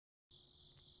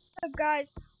What's up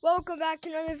guys, welcome back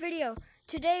to another video.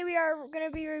 Today we are going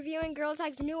to be reviewing Gorilla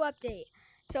Tag's new update.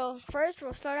 So first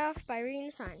we'll start off by reading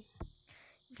the sign.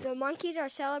 The monkeys are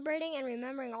celebrating and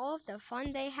remembering all of the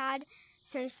fun they had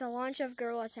since the launch of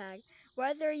Gorilla Tag.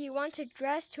 Whether you want to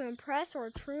dress to impress or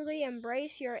truly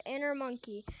embrace your inner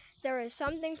monkey, there is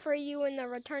something for you in the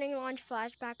returning launch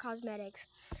flashback cosmetics.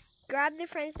 Grab the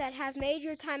friends that have made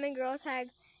your time in Gorilla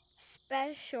Tag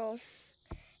special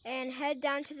and head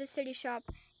down to the city shop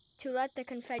to let the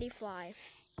confetti fly.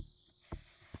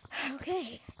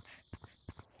 Okay.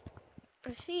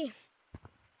 Let's see.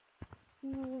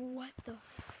 What the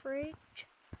fridge?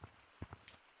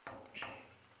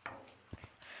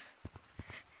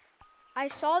 I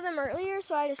saw them earlier,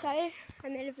 so I decided I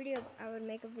would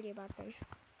make a video about them.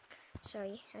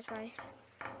 So that's why.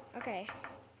 Okay.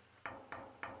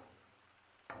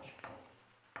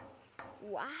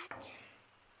 What?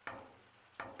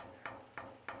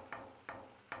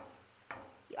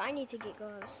 I need to get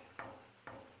gloves.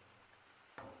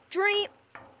 Dream!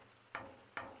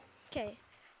 Okay,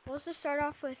 let's just start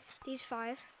off with these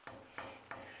 5.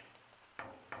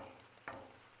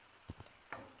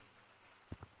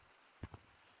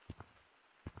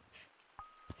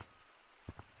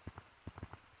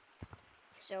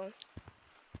 So,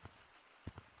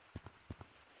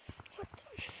 what the?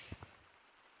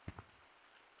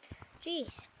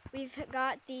 Jeez, we've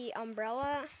got the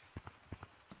umbrella.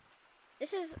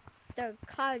 This is the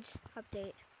Clouds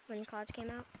update, when Clouds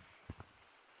came out.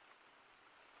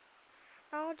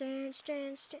 Oh, dance,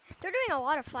 dance, dance. They're doing a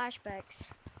lot of flashbacks.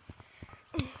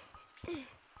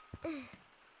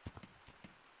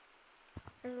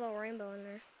 There's a little rainbow in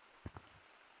there.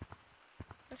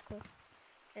 That's cool.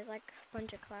 There's like a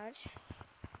bunch of clouds.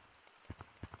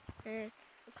 And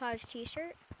a Clouds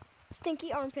t-shirt.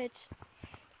 Stinky armpits.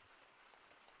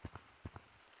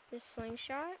 This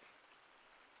slingshot.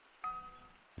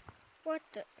 What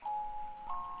the?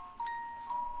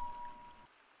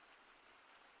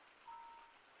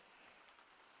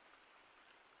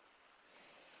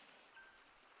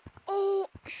 Oh!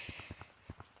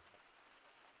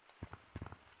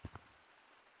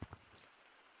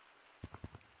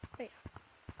 Wait.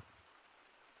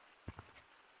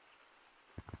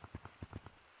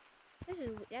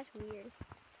 That's weird.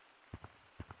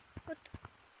 What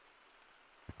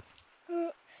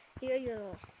the?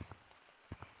 Yeah.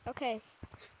 Okay.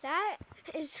 That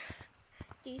is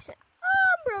decent. Oh,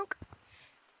 I'm broke.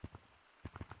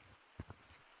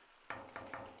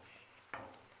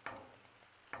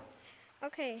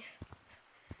 Okay.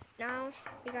 Now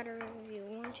we gotta review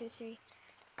 1, 2, 3,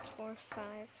 4,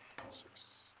 5, 6,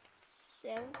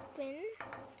 7.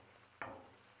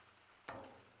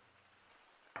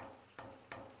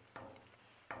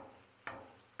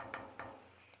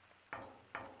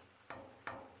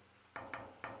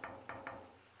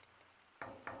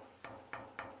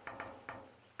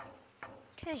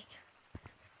 Okay,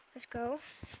 let's go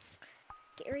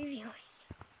get reviewing.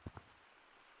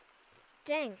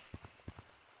 Dang.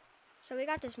 So we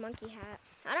got this monkey hat.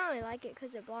 I don't really like it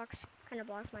because it kind of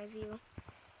blocks my view.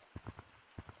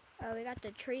 We got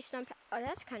the tree stump. Oh,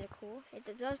 that's kind of cool. It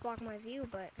does block my view,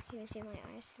 but you can see my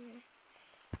eyes through there.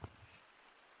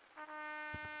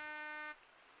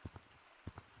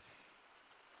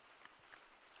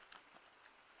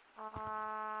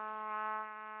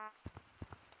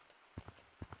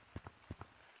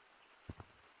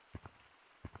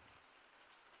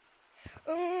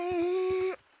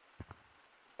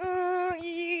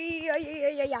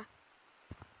 Yeah.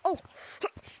 Oh.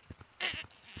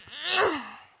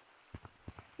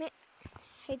 Man,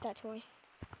 hate that toy.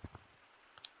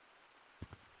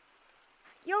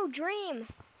 Yo, Dream.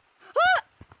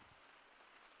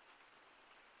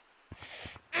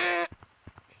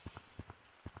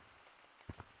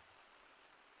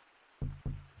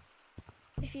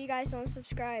 If you guys don't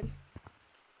subscribe,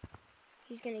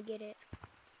 he's gonna get it.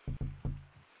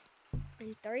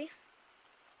 In 3,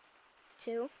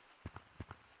 2,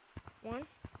 1.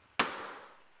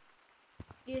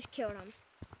 You just killed him.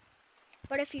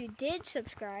 But if you did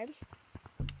subscribe,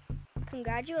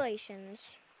 congratulations.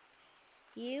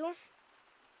 You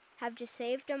have just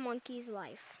saved a monkey's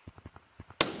life.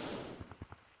 A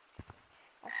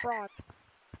frog.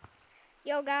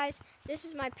 Yo guys, this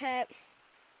is my pet.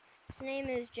 His name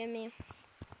is Jimmy.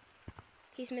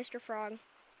 He's Mr. Frog.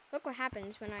 Look what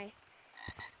happens when I...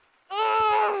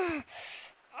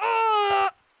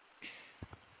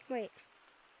 Wait.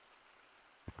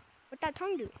 What'd that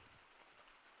tongue do?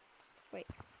 Wait.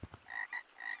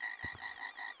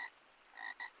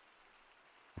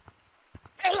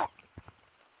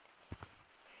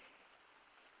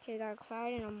 Okay, we got a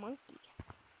cloud and a monkey.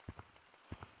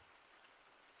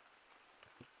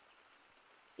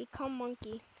 become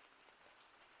monkey.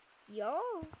 Yo,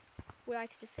 who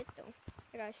likes to fit though?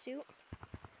 I got a suit.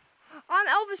 I'm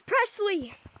Elvis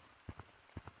Presley.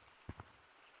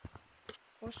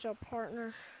 What's up,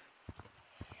 partner?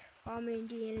 I'm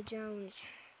Indiana Jones.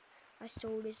 I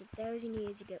stole this 1,000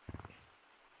 years ago.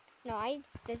 No,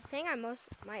 the thing I most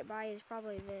might buy is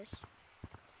probably this.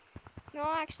 No,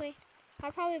 actually,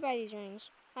 I'd probably buy these rings.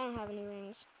 I don't have any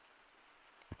rings.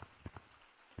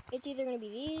 It's either gonna be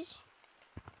these,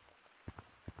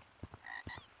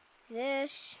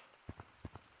 this,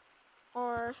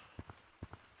 or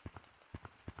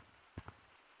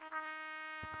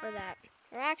that.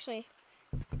 Or actually,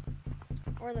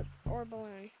 or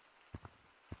balloon.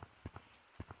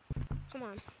 Come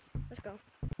on, let's go.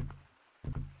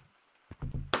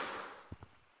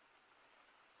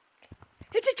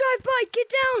 It's a drive-by, get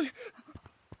down!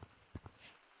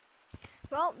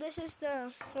 Well, this is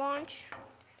the launch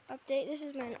update. This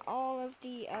has been all of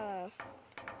the,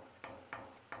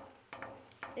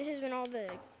 this is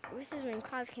when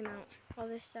Clouds came out, all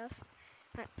this stuff.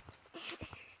 I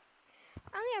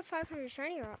only have 500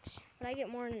 shiny rocks, but I get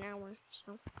more in an hour,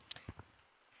 so.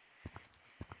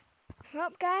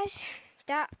 Well, guys,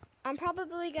 I'm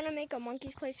probably gonna make a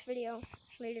Monkey's Place video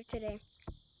later today.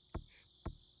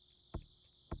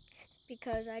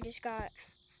 Because I just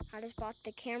bought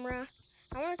the camera.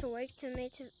 I wanted to wait to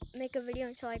make a video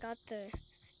until I got the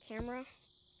camera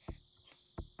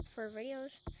for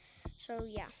videos. So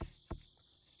yeah.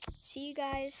 See you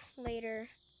guys later.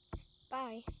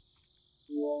 Bye.